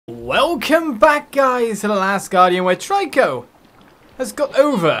Welcome back, guys, to The Last Guardian, where Trico has got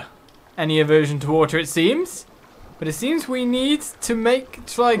over any aversion to water, it seems. But it seems we need to make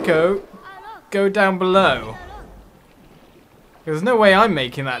Trico go down below. There's no way I'm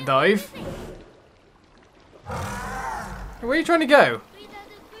making that dive. Where are you trying to go?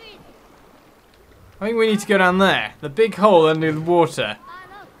 I think we need to go down there. The big hole under the water.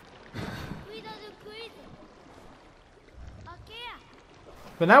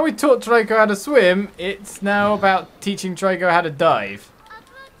 But now we taught Trico how to swim, it's now about teaching Trico how to dive.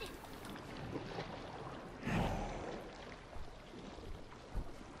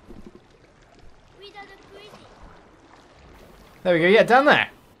 There we go, yeah, down there.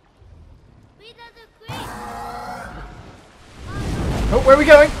 Oh, where are we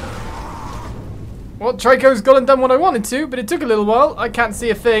going? Well, Trico's gone and done what I wanted to, but it took a little while. I can't see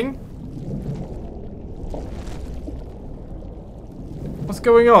a thing. What's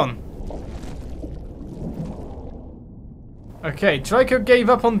going on? Okay, Trico gave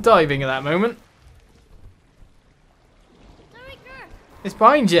up on diving at that moment. It's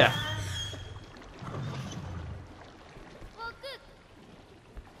behind you.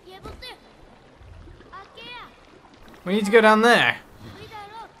 We need to go down there.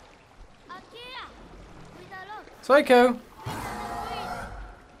 Trico.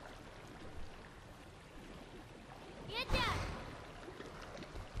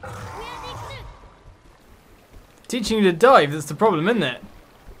 Teaching you to dive, that's the problem, isn't it?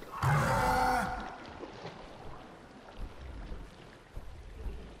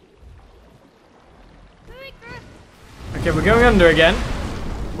 Okay, we're going under again.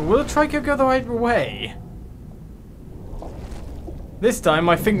 But will Trico go the right way? This time,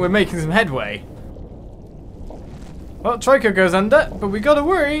 I think we're making some headway. Well, Trico goes under, but we gotta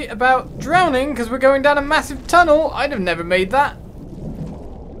worry about drowning because we're going down a massive tunnel. I'd have never made that.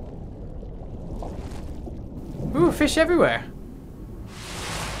 Ooh, fish everywhere.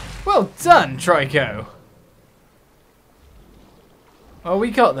 Well done, Trico. Well,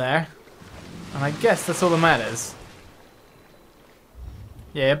 we got there. And I guess that's all that matters.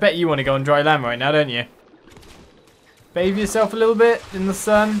 Yeah, I bet you want to go on dry land right now, don't you? Bathe yourself a little bit in the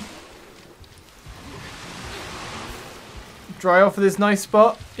sun. Dry off of this nice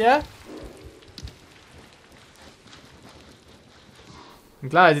spot, yeah? I'm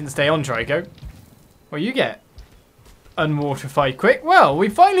glad I didn't stay on, Trico. What you get? Unwaterified quick. Well, we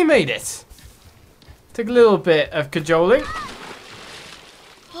finally made it. Took a little bit of cajoling.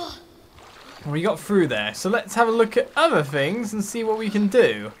 We got through there. So let's have a look at other things and see what we can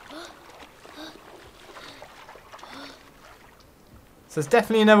do. So there's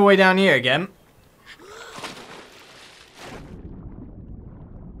definitely another way down here again.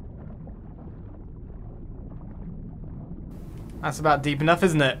 That's about deep enough,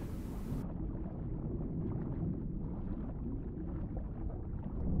 isn't it?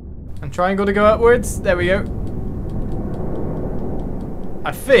 And triangle to go upwards. There we go.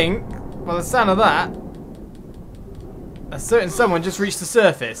 I think, by the sound of that, a certain someone just reached the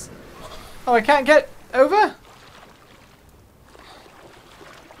surface. Oh, I can't get over?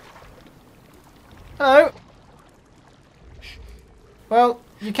 Hello? Well,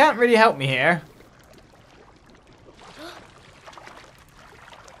 you can't really help me here.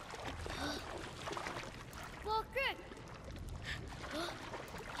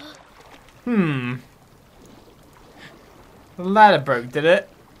 The ladder broke, did it?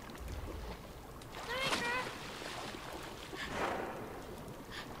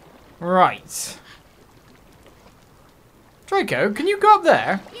 Right. Trico, can you go up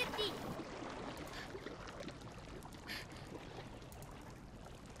there?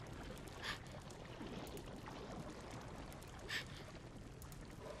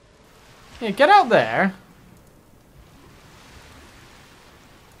 Yeah, get out there.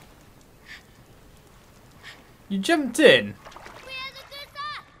 You jumped in.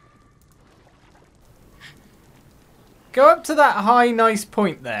 Go up to that high, nice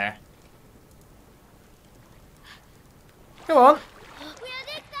point there. Come on.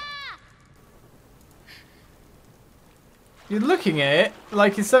 You're looking at it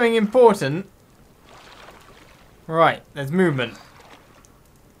like it's something important. Right, there's movement.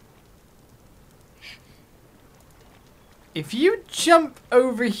 If you jump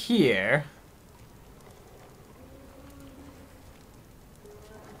over here...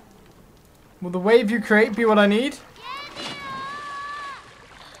 will the wave you create be what I need?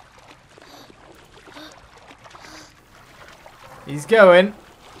 He's going.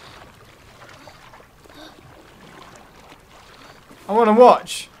 I want to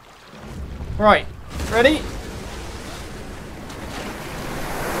watch. Right, ready?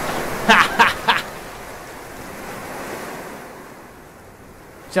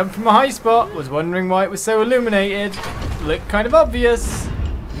 Jumped from a high spot. Was wondering why it was so illuminated. Looked kind of obvious.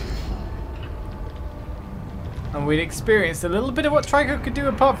 And we'd experienced a little bit of what Trico could do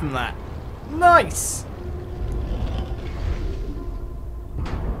apart from that. Nice!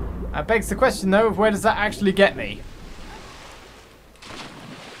 That begs the question though of where does that actually get me?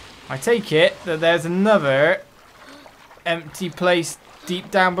 I take it that there's another empty place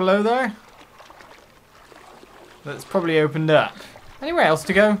deep down below there that's probably opened up. Anywhere else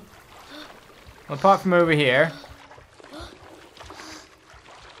to go? Well, apart from over here.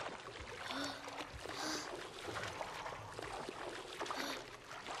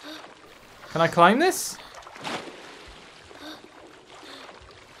 Can I climb this?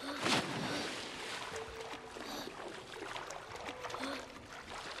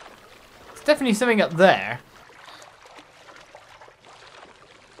 There's definitely something up there.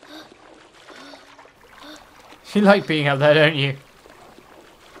 You like being up there, don't you?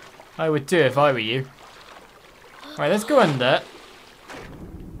 I would too if I were you. Right, let's go under.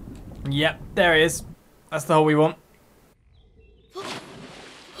 Yep, there it is. That's the hole we want.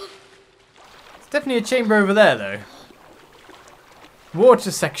 Definitely a chamber over there, though.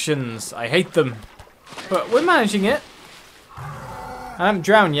 Water sections. I hate them. But we're managing it. I haven't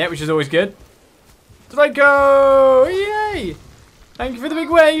drowned yet, which is always good. Trico! Yay! Thank you for the big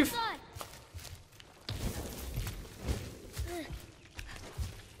wave.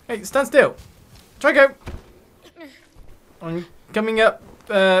 Hey, stand still. Trico! I'm coming up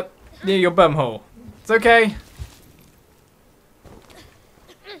near your bumhole. It's okay.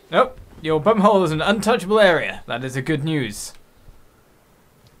 Nope. Your bumhole is an untouchable area. That is a good news.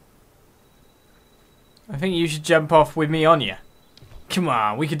 I think you should jump off with me on you. Come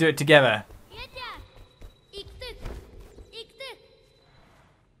on, we can do it together.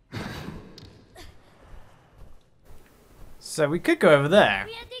 So we could go over there.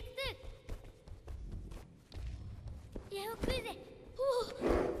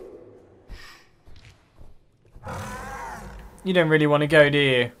 You don't really want to go, do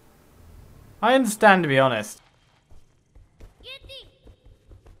you? I understand, to be honest.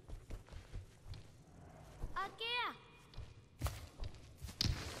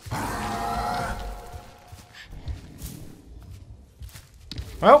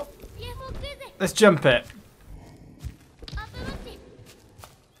 Well, let's jump it.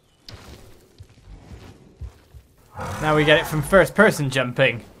 Now we get it from first person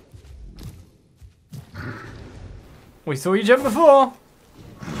jumping. We saw you jump before.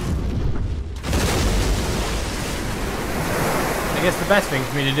 I guess the best thing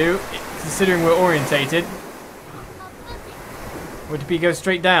for me to do, considering we're orientated, would be go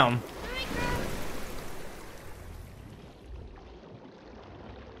straight down.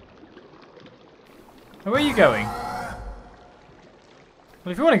 Where are you going? Well,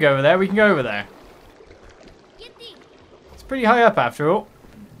 if you want to go over there, we can go over there. It's pretty high up after all.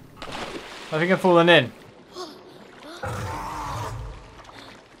 I think I've fallen in.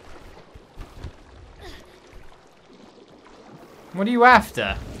 What are you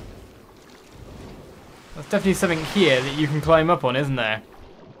after? There's definitely something here that you can climb up on, isn't there?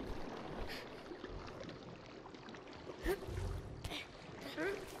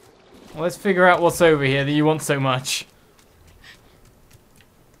 Well, let's figure out what's over here that you want so much.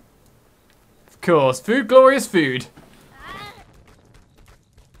 Of course, food, glorious food.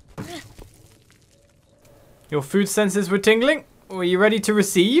 Your food senses were tingling? Were you ready to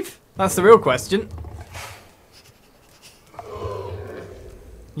receive? That's the real question.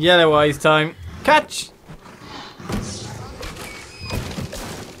 Yellow eyes time. Catch!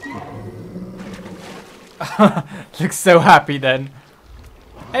 Looks so happy then.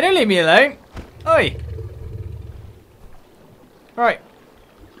 Hey, don't leave me alone. Oi! Right.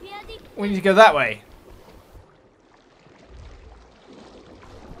 We need to go that way.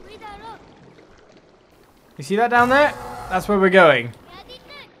 You see that down there? That's where we're going.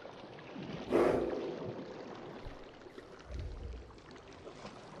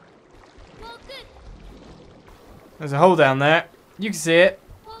 There's a hole down there. You can see it.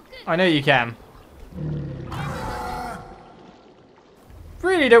 I know you can.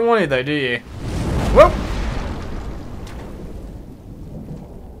 Really don't want it though, do you? Whoa!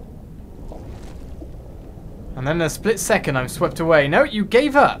 And then in a split second I'm swept away. No, you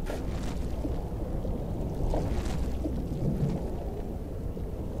gave up.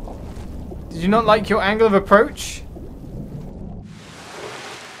 Did you not like your angle of approach?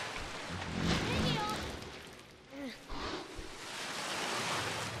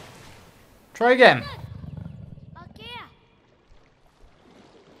 Try again.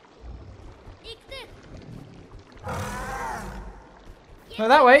 No,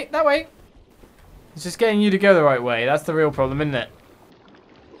 that way, that way. It's just getting you to go the right way. That's the real problem, isn't it?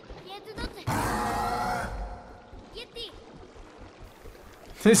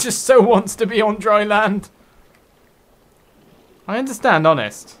 This just so wants to be on dry land. I understand,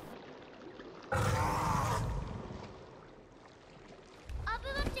 honest.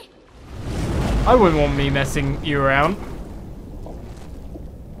 I wouldn't want me messing you around.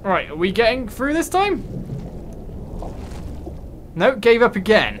 Right, are we getting through this time? No, gave up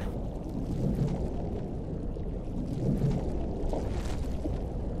again.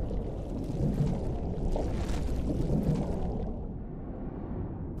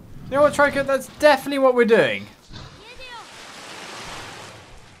 You know what, Trico? That's definitely what we're doing.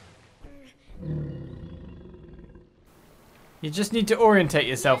 You just need to orientate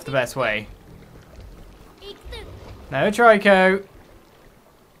yourself the best way. No, Trico.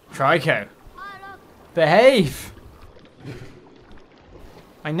 Trico. Behave.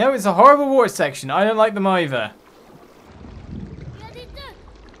 I know it's a horrible water section. I don't like them either.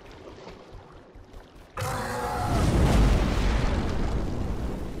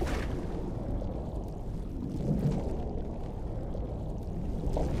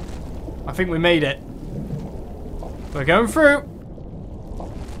 I think we made it. We're going through.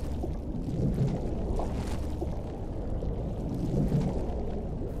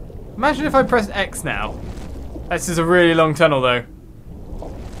 Imagine if I press X now. This is a really long tunnel though.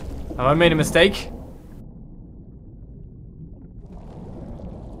 Have I made a mistake?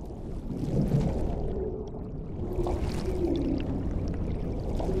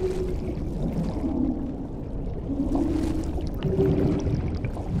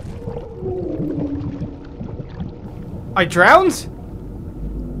 I drowned?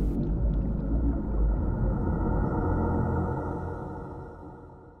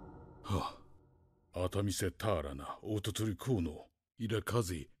 Atami se tarana, ototuri kuno, ira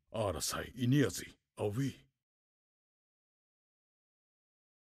kazi, arasai, iniazi, awi.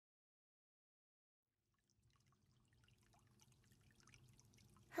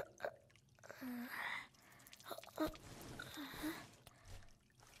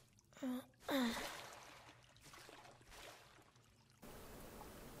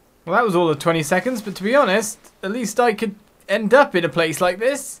 Well, that was all of 20 seconds, but to be honest, at least I could end up in a place like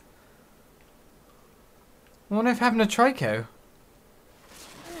this. I wonder if having a Trico.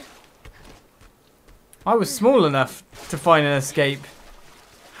 I was small enough to find an escape.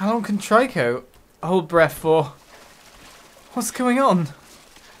 How long can Trico hold breath for? What's going on?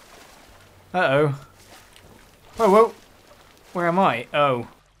 Uh-oh. Whoa, whoa. Where am I? Oh.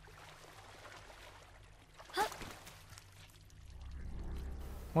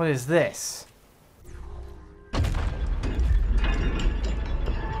 What is this?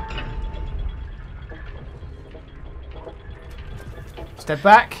 Step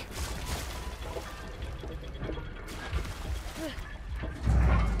back.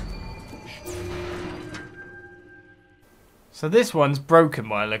 So this one's broken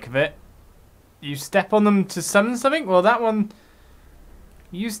by the look of it. You step on them to summon something? Well, that one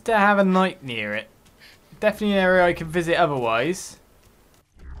used to have a knight near it. Definitely an area I could visit otherwise.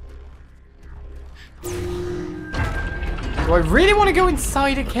 Do I really want to go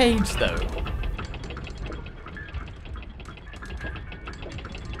inside a cage, though?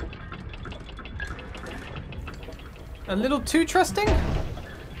 A little too trusting?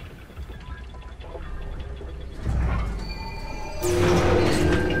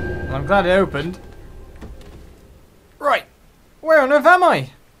 Well, I'm glad it opened. Right. Where on earth am I?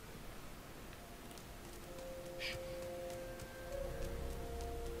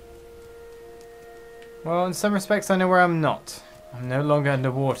 Well, in some respects, I know where I'm not. I'm no longer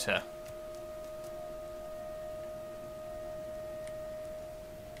underwater.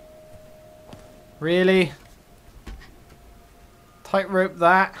 Really? Tightrope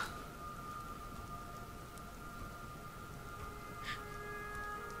that.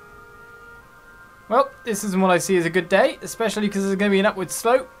 Well, this isn't what I see as a good day, especially because there's going to be an upward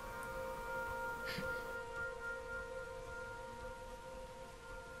slope.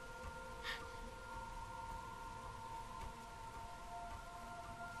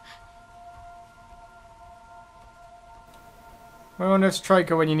 Where on earth's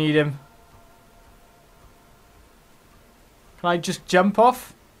Trico when you need him? Can I just jump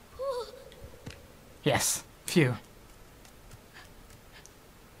off? Yes. Phew.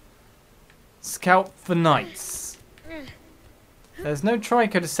 Scout for knights. There's no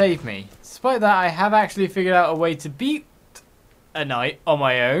Trico to save me. Despite that, I have actually figured out a way to beat a knight on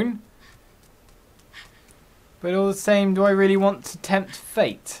my own. But all the same, do I really want to tempt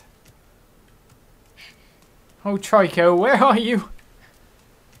fate? Oh, Trico, where are you?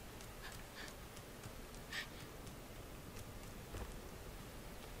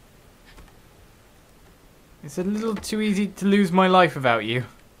 It's a little too easy to lose my life without you.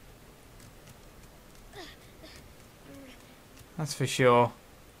 That's for sure.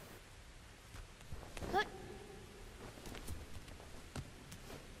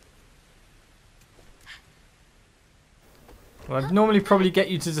 Well, I'd normally probably get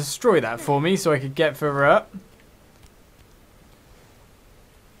you to destroy that for me so I could get further up.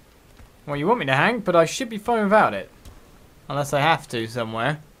 Well, you want me to hang, but I should be fine without it. Unless I have to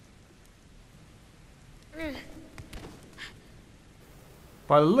somewhere.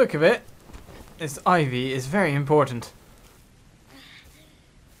 By the look of it, this ivy is very important.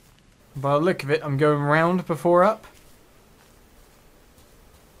 By the look of it, I'm going round before up.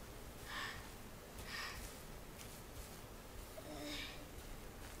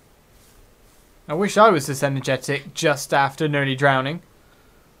 I wish I was this energetic just after nearly drowning.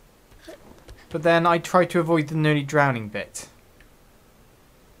 But then I try to avoid the nearly drowning bit.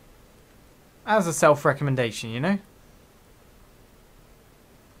 As a self-recommendation, you know?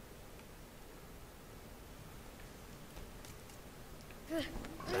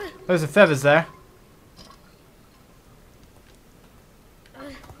 Those are feathers there.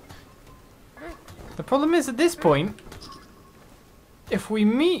 The problem is at this point, if we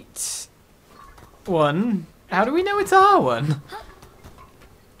meet one, how do we know it's our one?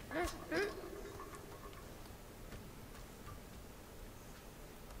 There's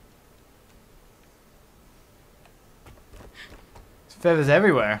feathers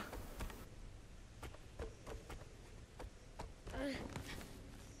everywhere.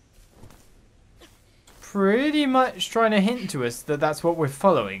 Pretty much trying to hint to us that that's what we're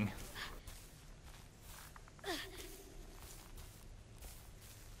following.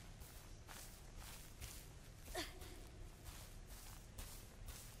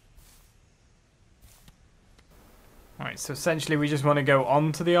 Alright, so essentially we just want to go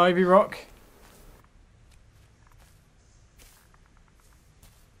onto the ivy rock.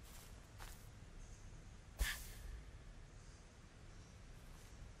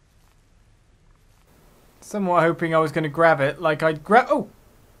 Somewhat hoping I was going to grab it like I'd grab... Oh!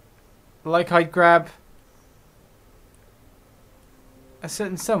 Like I'd grab a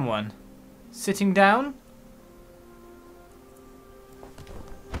certain someone. Sitting down?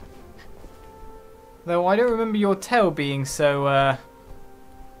 Though I don't remember your tail being so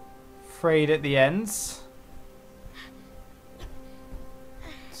frayed at the ends.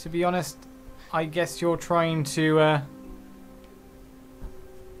 To be honest, I guess you're trying to...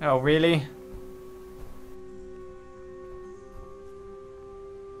 Oh, really?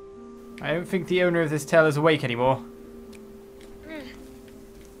 I don't think the owner of this tail is awake anymore.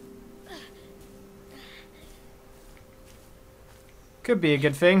 Could be a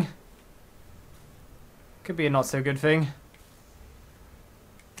good thing. Could be a not so good thing.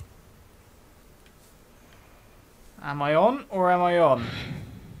 Am I on or am I on?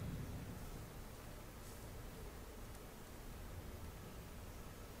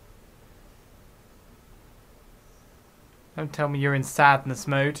 Don't tell me you're in sadness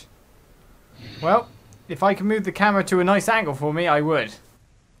mode. Well, if I can move the camera to a nice angle for me, I would.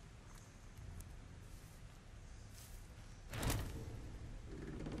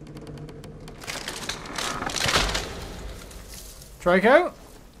 Trico?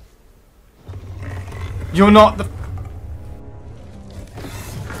 You're not the...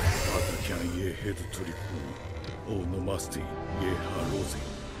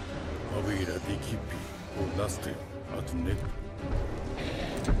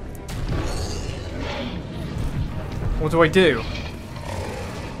 What do I do?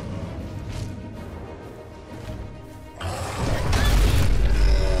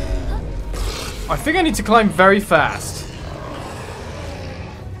 I think I need to climb very fast.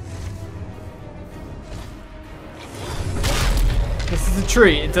 This is a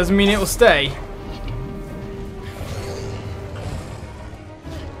tree. It doesn't mean it will stay.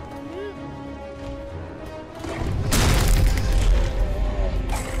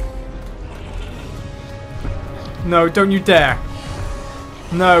 No, don't you dare.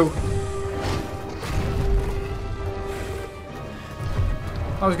 No.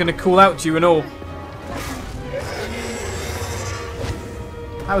 I was going to call out to you and all.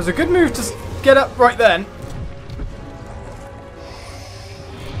 That was a good move to get up right then.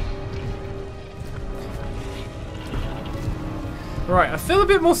 Right, I feel a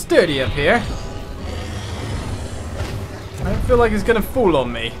bit more sturdy up here. I don't feel like it's going to fall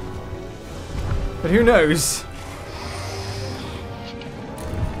on me. But who knows?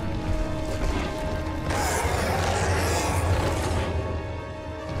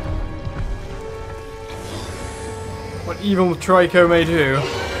 What evil Trico may do.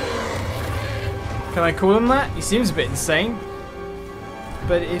 Can I call him that? He seems a bit insane.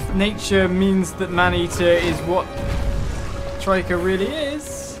 But if nature means that man-eater is what Trico really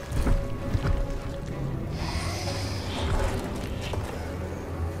is...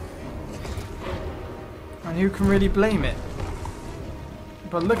 And who can really blame it?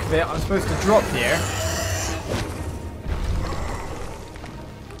 By the look of it, I'm supposed to drop here.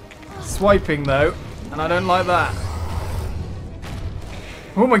 Swiping though, and I don't like that.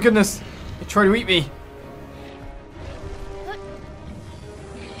 Oh my goodness! They try to eat me.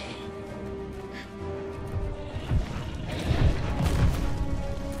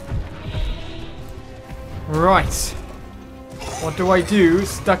 Right. What do I do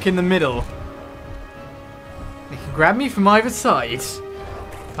stuck in the middle? They can grab me from either side.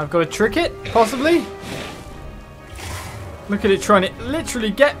 I've got to trick it, possibly? Look at it trying to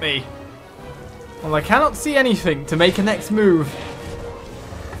literally get me. Well, I cannot see anything to make a next move.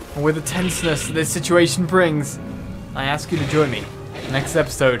 And with the tenseness that this situation brings, I ask you to join me next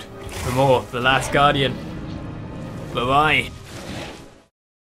episode for more The Last Guardian. Bye-bye.